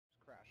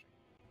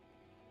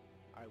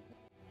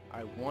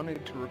I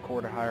wanted to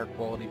record a higher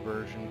quality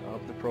version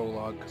of the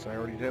prologue because I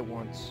already did it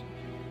once,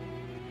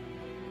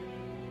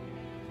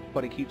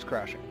 but it keeps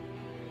crashing.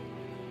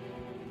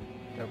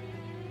 Now,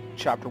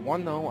 chapter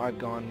 1 though, I've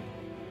gone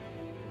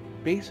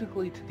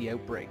basically to the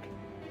outbreak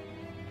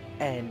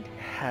and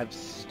have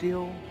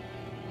still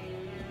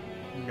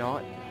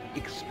not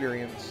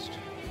experienced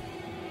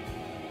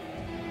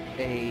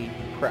a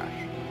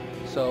crash.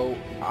 So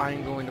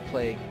I'm going to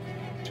play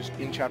just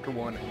in chapter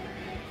 1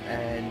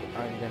 and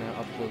I'm going to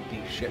upload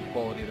the shit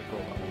quality of the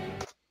prologue.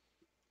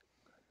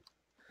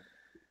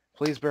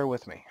 Please bear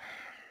with me.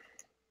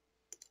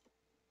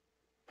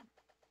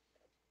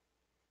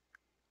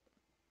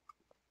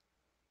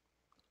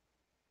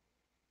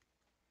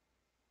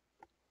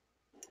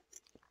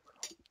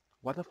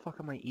 Why the fuck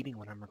am I eating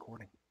when I'm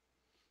recording?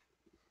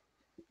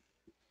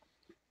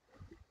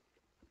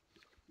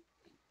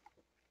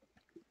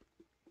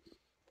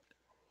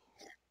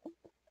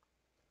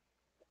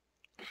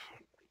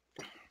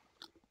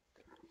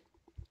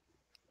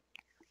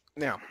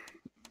 Now,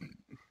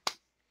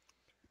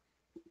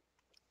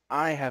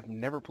 I have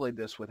never played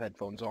this with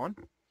headphones on.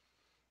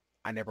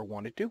 I never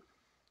wanted to.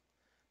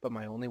 But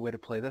my only way to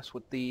play this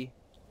with the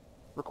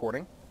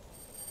recording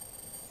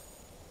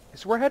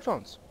is to wear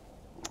headphones.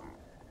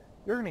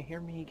 You're going to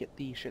hear me get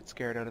the shit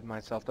scared out of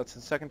myself. That's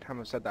the second time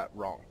I've said that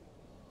wrong.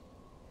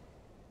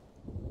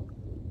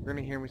 You're going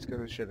to hear me scare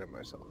the shit out of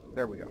myself.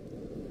 There we go.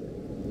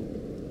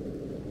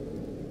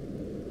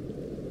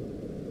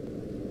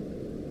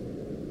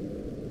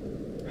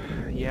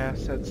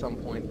 Yes, at some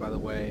point, by the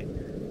way,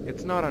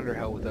 it's not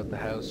Underhell without the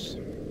house.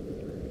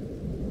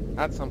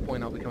 At some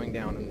point I'll be coming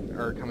down and,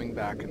 or coming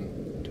back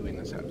and doing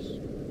this house.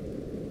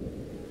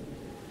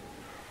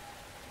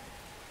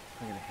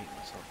 I'm gonna hate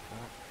myself for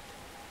that.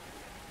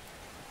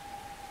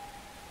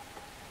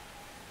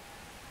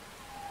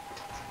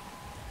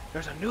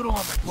 There's a noodle on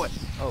my foot!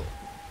 Oh.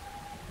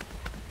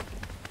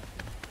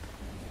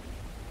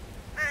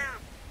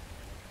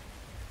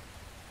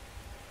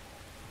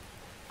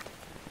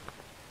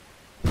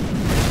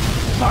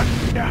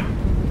 Thunder!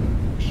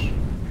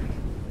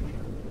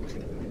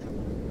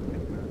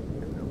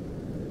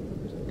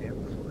 There's a damn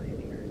fly in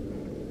here.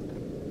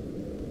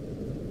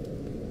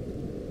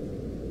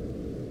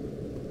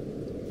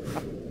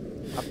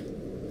 Up.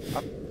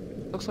 Up.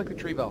 Looks like the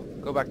tree bell.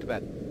 Go back to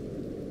bed.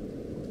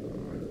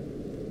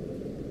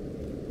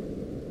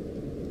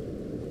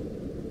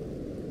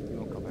 You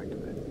won't go back to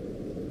bed.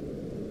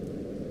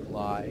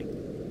 Fly.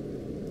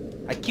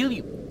 I kill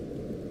you!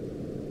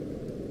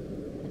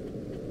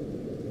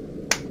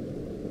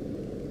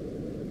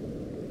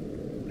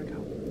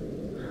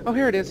 Oh,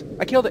 here it is.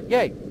 I killed it.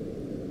 Yay.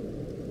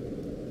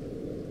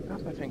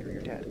 Off my finger.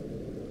 You're dead.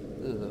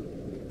 Ugh.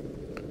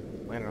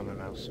 Landed on my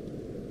mouse.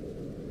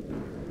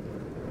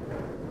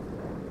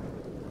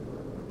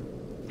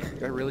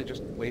 Did I really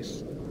just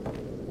waste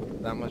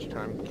that much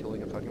time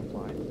killing a fucking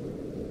fly?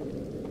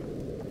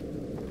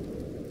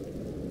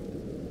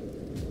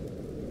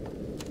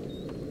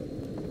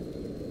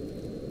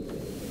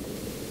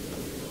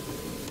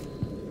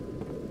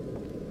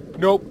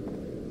 Nope.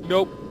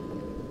 Nope.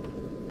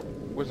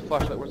 Where's the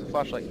flashlight? Where's the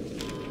flashlight?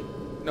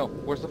 No,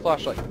 where's the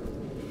flashlight?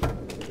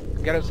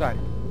 Get outside.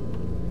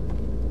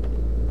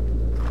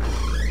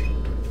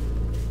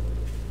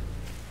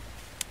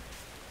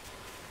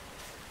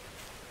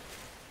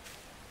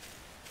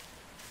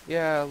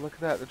 Yeah, look at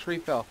that. The tree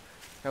fell.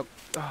 Now,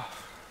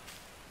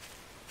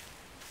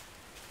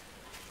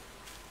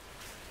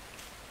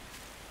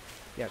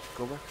 yeah,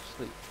 go back to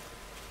sleep.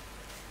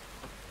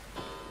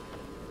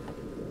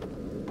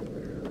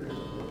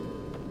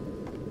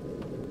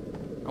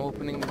 I'm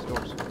opening these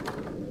doors.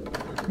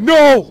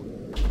 No!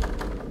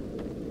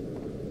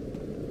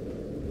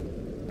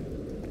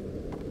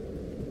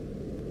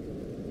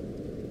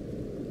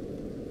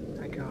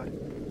 Thank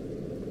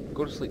God.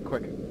 Go to sleep,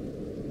 quick.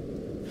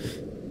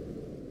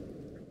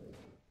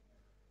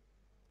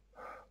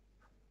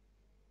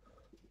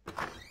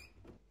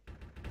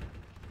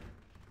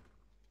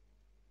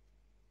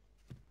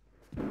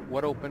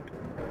 What opened?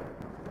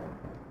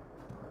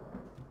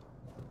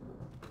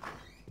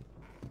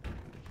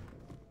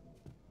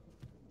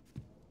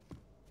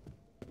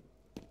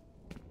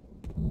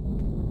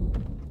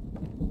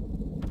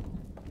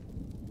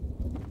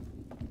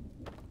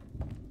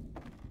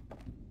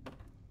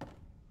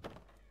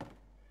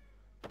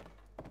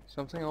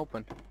 Something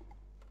opened.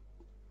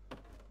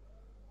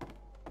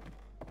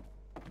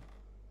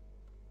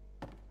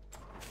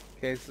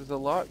 Okay, this is a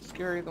lot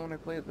scarier than when I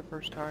played it the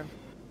first time.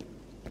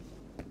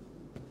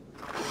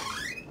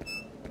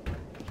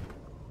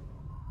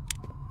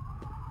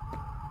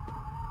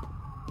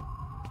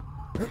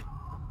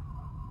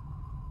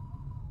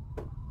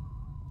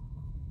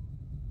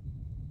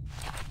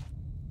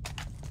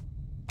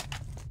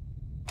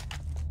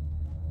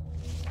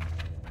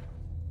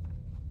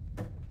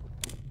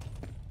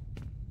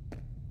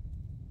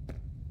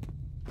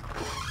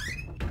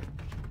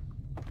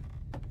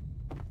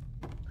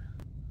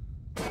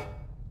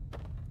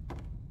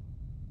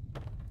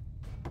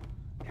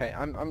 Okay,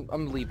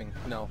 I'm leaving.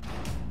 No.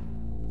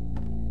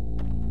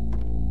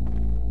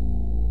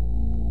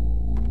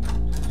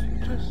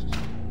 just...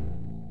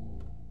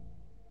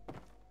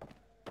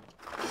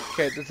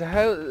 Okay, there's a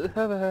house...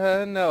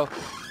 no.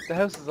 The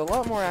house is a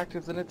lot more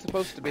active than it's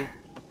supposed to be.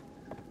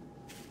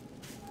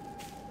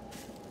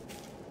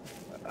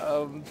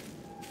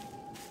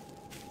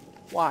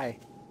 Why?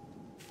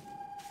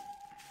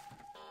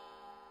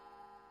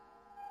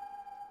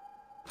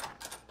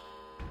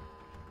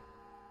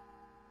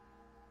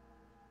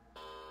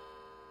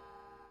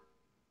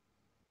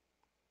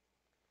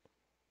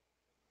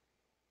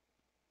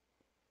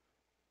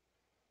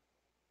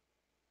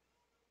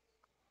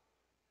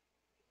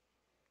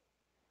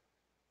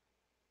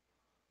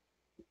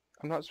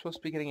 I'm not supposed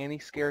to be getting any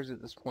scares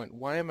at this point.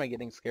 Why am I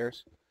getting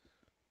scares?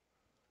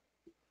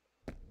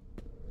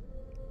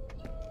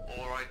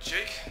 Alright,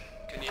 Jake.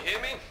 Can you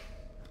hear me?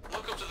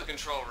 Look up to the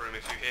control room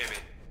if you hear me.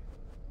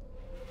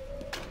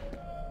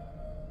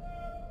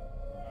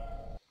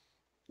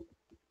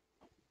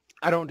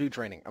 I don't do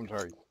training. I'm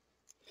sorry.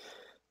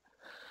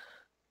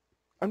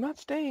 I'm not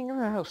staying in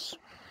the house.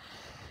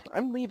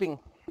 I'm leaving.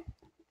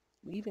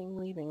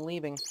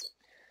 Leaving.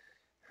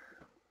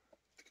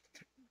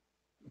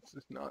 This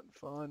is not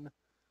fun.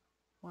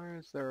 Why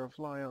is there a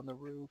fly on the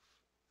roof?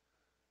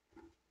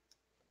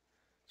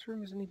 This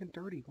room isn't even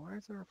dirty. Why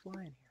is there a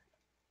fly in here?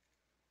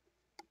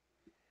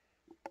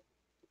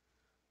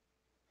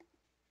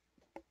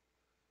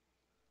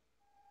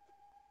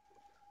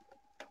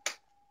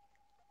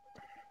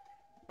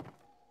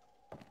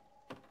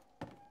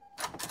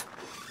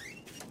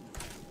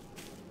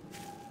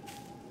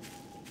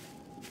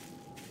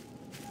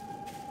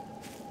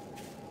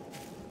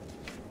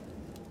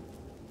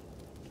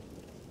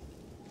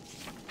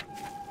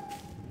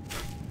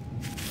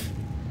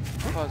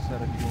 Pause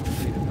that if you want to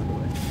read it, by the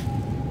way.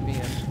 Me,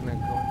 I'm just gonna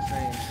go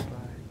insane. Bye.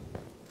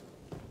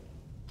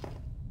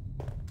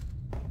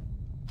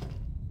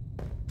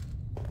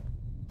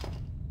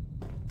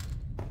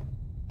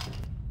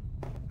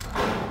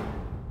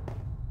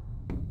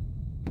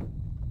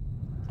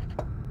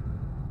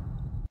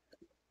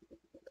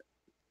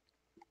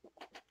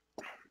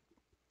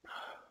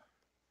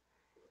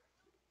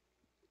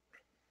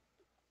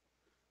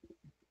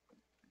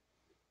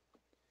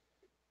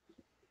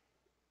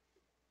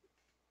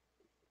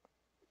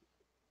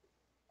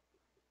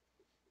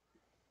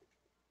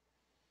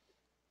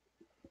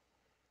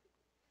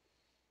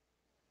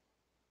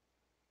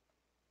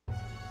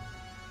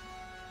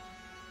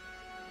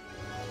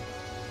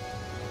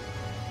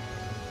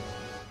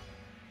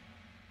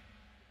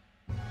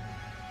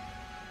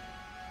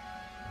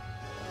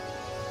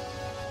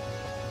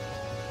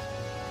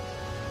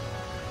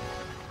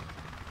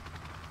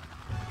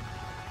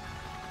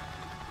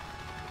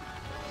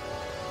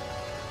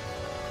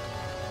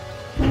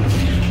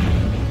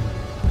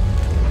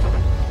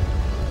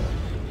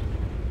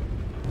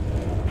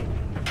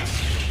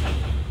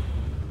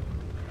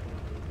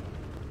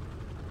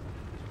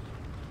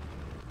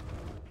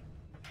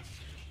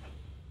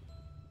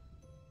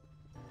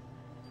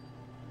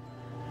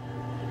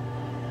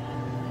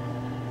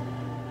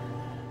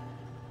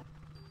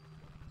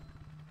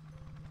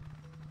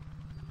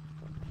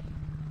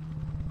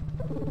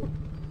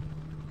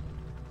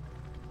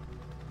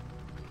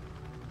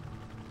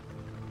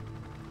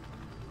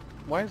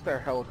 Why is there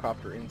a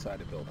helicopter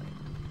inside a building?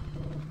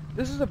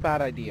 This is a bad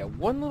idea.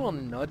 One little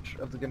nudge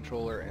of the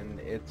controller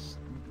and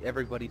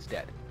everybody's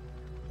dead.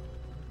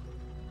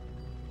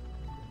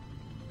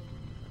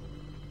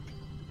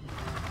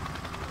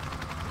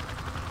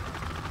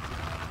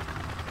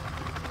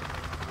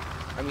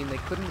 I mean, they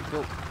couldn't have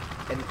built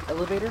an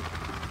elevator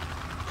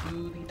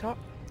to the top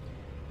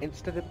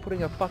instead of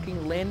putting a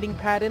fucking landing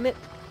pad in it?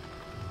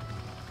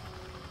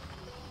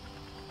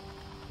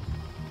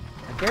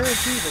 I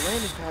guarantee the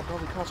landing pad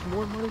probably cost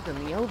more money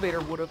than the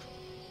elevator would have.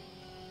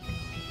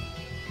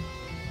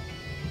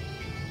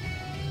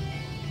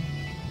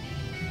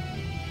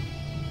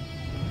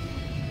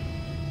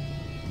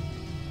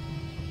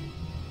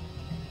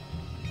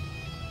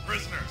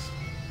 Prisoners,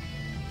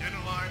 get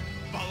in line,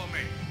 follow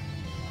me.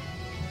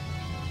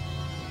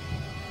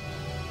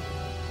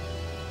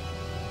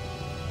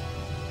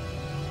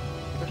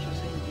 Especially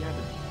seeing the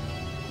average.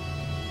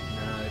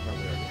 Nah, they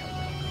probably already have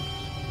that.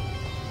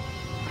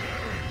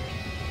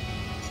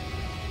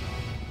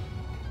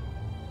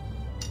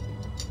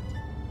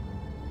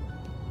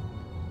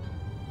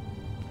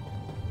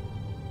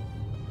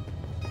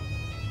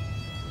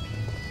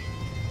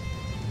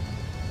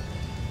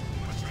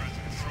 West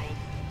Transit Control,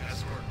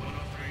 Escort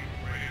 103,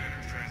 ready to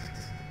enter transit.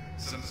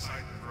 Send the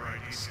site for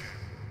ID scan.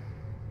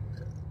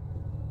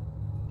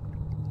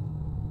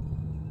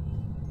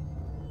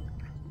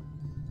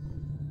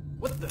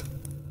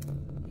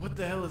 What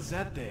the hell is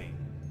that thing?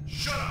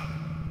 Shut up!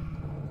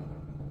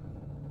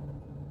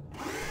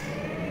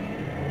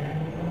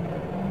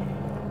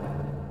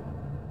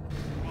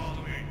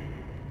 Follow me.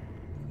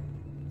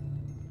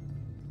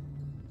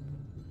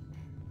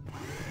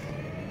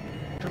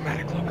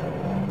 Dramatic look.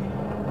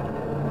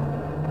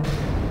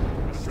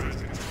 West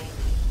Transit Control,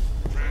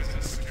 transit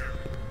is secure.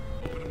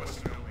 Open the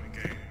western opening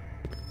gate.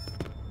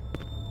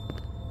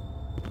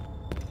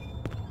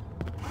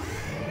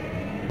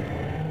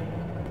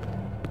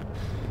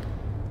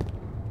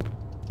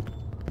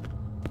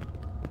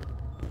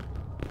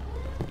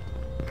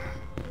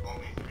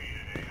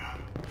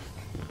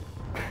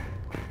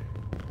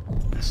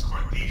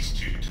 these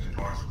two to the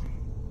north wing.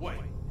 Wait,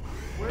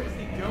 where is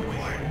he going?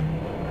 Quiet.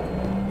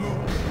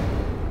 Move.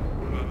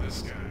 What about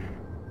this guy?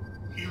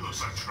 He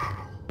looks like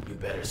trouble. You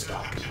better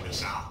stop Send him to the complaining.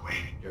 south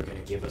wing. You're gonna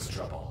give us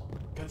trouble.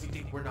 Does he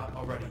think we're not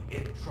already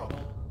in trouble?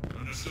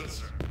 Understood,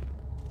 sir.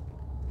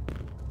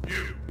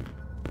 You,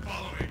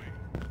 follow me.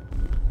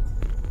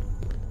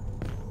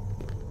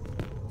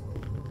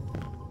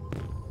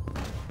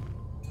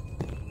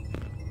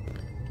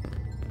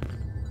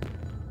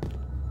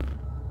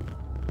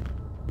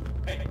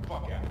 Hey,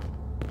 fuck out.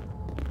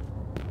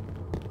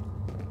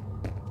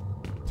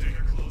 Take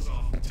your clothes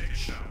off and take a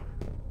shower.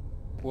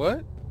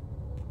 What?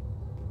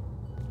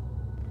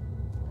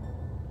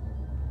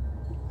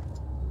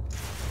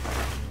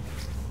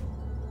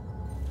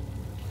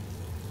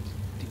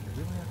 Do you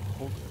really have to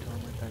hold the baton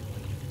like that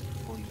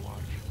before you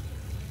watch?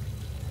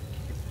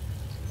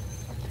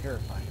 I'm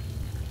terrified.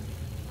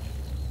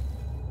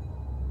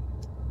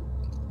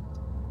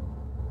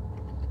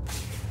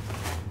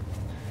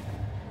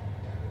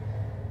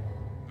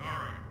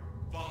 Alright,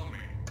 follow me.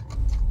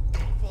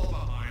 Don't fall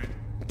behind,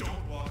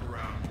 don't walk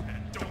around,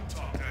 and don't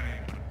talk to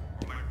anyone.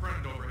 Or my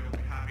friend over here will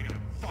be happy to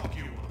fuck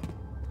you up.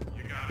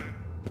 You got it?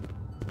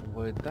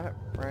 Would that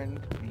friend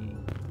be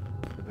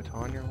the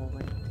baton you're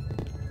holding?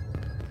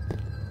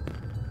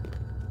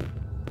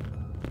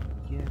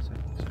 Yes, I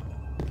think so.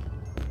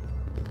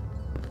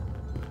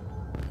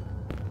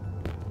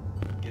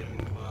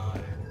 Getting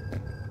by.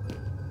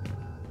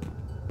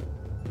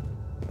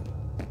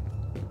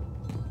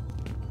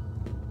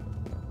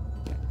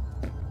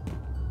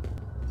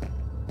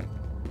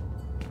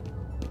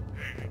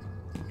 Hey,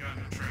 got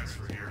no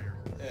transfer here.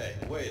 Hey,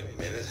 wait a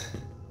minute.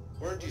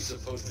 Weren't you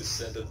supposed to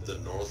send it to the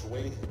north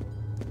wing?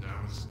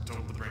 I was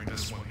told to bring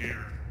this one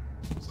here.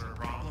 Is there a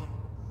problem?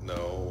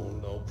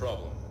 No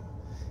problem.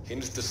 He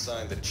needs to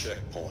sign the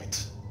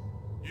checkpoint.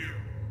 You,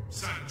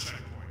 sign the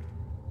checkpoint.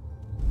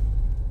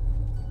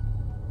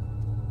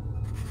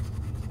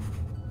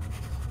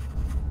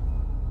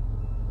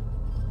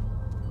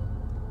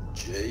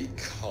 J.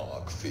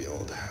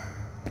 Cogfield.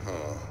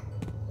 Huh.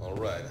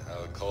 Alright,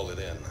 I'll call it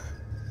in.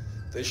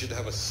 They should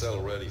have a cell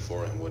ready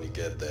for him when you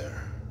get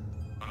there.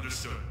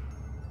 Understood.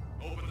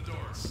 Open the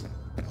doors.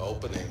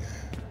 Opening.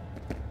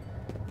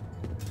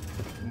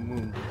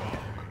 Moon. Follow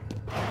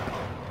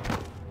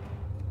me.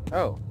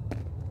 Oh.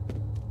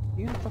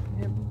 You gonna fucking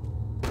hit me?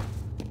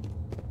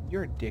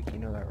 You're a dick, you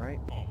know that, right?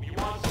 Oh, you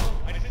want some?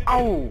 I didn't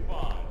Ow!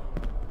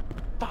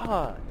 Fine.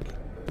 Fuck!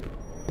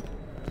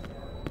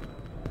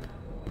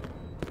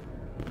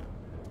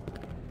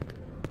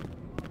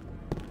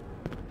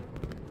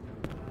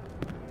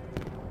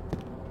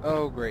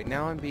 Oh great,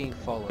 now I'm being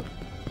followed.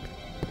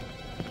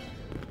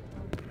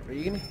 Are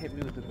you gonna hit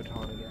me with the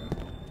baton again?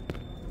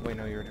 Wait,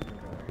 no, you're a different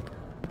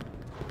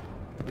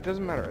guy. It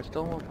doesn't matter, I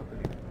still won't fuck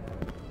with you.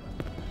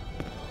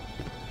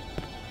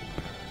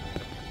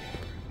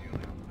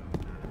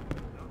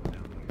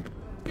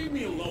 Leave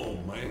me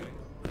alone, man.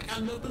 I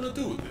got nothing to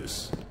do with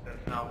this.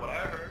 That's not what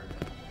I heard.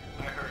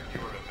 I heard you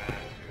were the man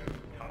to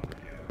talk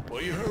to.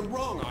 Well, you heard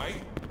wrong,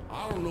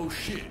 I don't know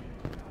shit.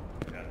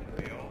 That's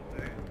the old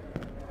thing.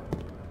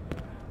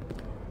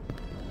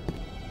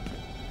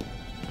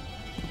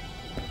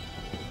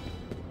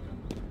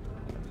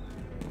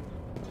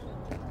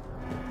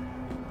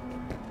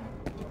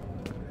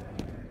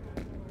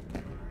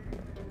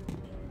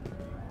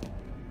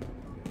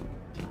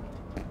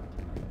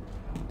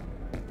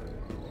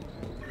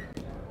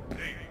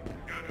 Hey,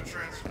 got no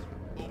transfer.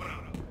 Open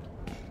up.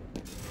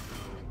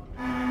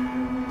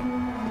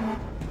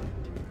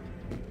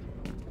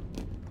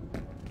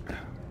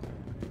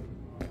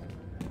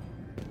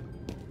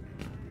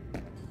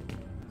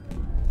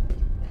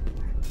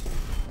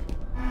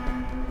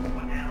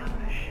 What the hell is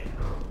this shit?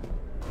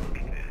 Look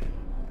at this.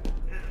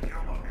 This is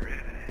your locker, isn't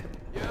it?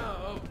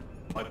 Yeah,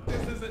 but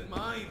this isn't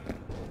mine.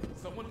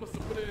 Someone must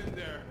have put it in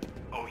there.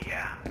 Oh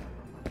yeah.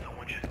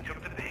 Someone just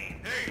took the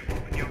pain. Hey!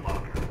 Open your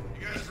locker.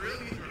 You guys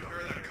really need to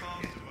repair that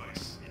comms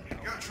device. You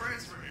got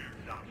transfer here.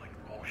 Sounds like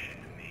bullshit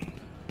to me.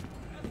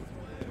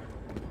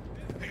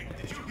 Hey,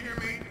 did you hear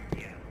me?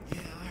 Yeah.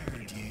 Yeah, I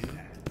heard you.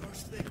 The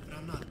door's thick, but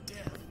I'm not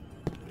deaf.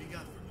 What do you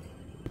got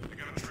for me? I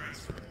got a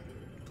transfer.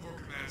 Core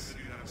command said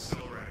you'd have a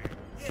cell ready.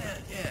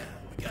 Yeah.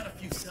 We got a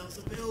few cells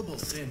available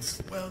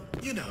since, well,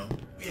 you know,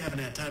 we haven't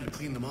had time to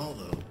clean them all,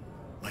 though.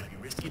 Might be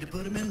risky to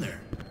put them in there.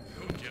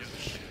 Who gives a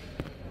shit?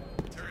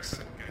 Terry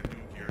said we'll get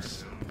new gear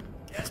soon.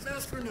 Gas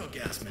mask or no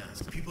gas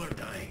mask? People are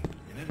dying,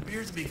 and it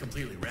appears to be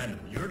completely random.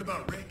 You heard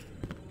about Rick?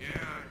 Yeah,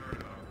 I heard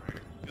about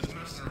Rick. Just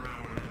messing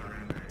around with other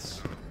inmates,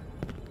 so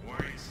why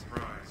are you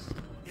surprised?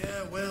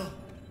 Yeah, well,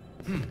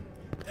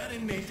 that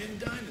inmate didn't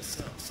die in the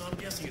cell, so I'm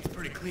guessing it's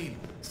pretty clean.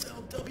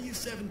 Cell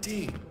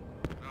W17.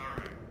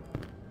 Alright.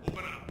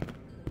 Open up.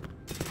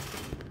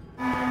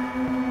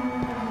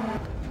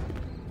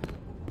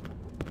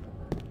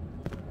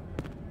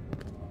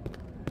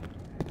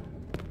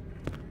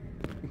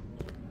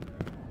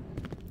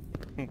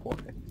 What?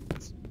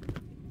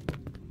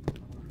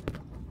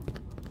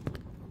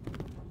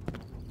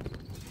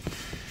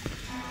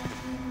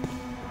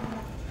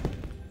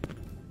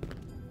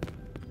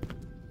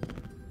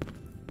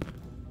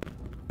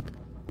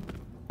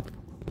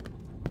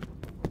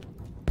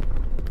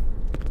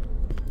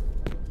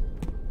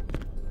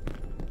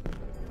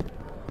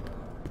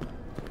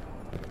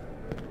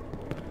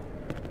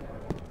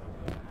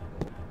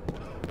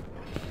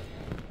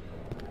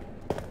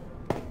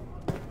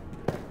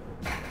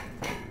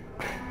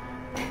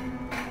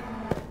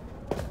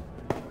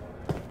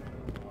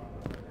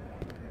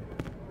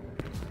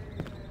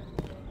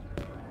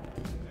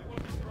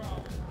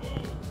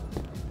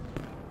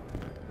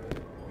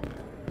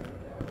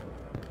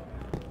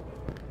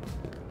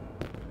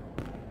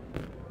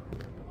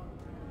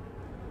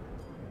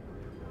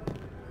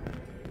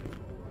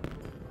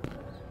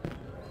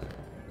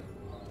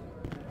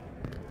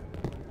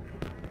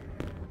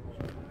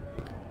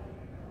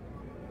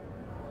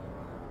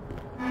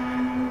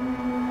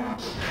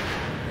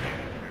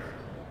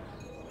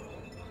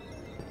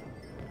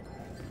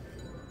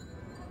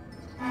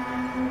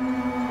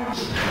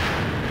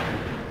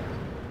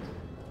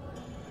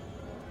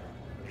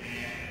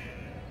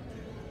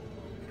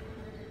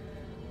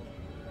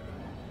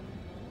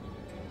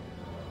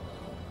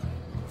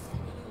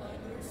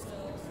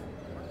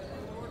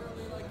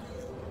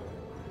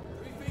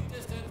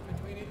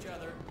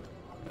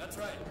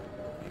 right.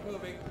 Keep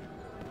moving.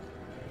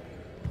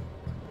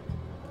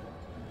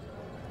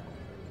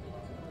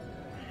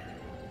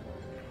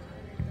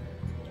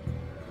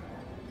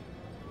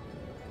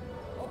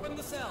 Open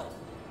the cells.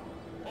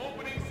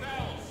 Opening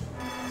cells!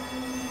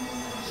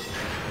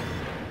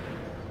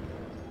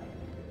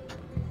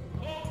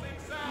 Closing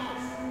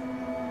cells!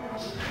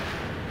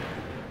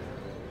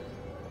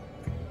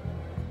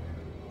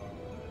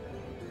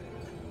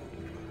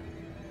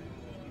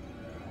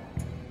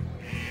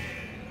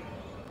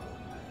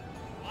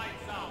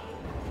 Lights out!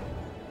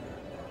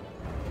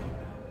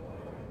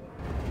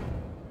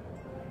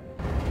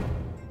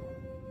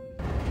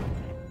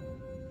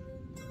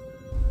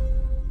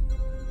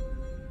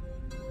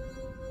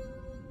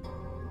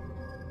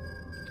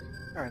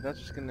 Alright,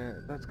 that's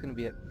gonna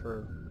be it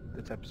for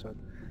this episode.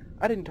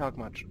 I didn't talk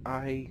much.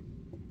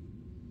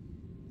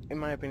 In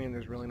my opinion,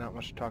 there's really not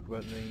much to talk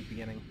about in the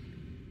beginning.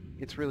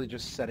 It's really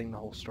just setting the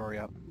whole story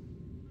up.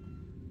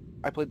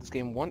 I played this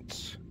game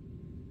once.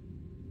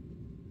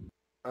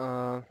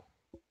 I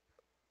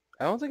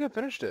don't think I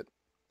finished it,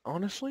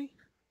 honestly.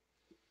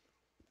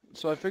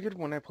 So I figured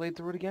when I played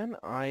through it again,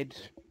 I'd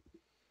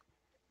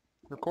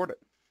record it.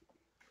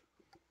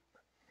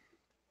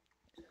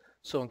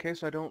 So in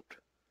case I don't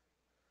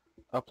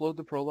upload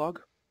the prologue,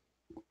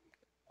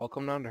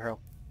 welcome to Underhell.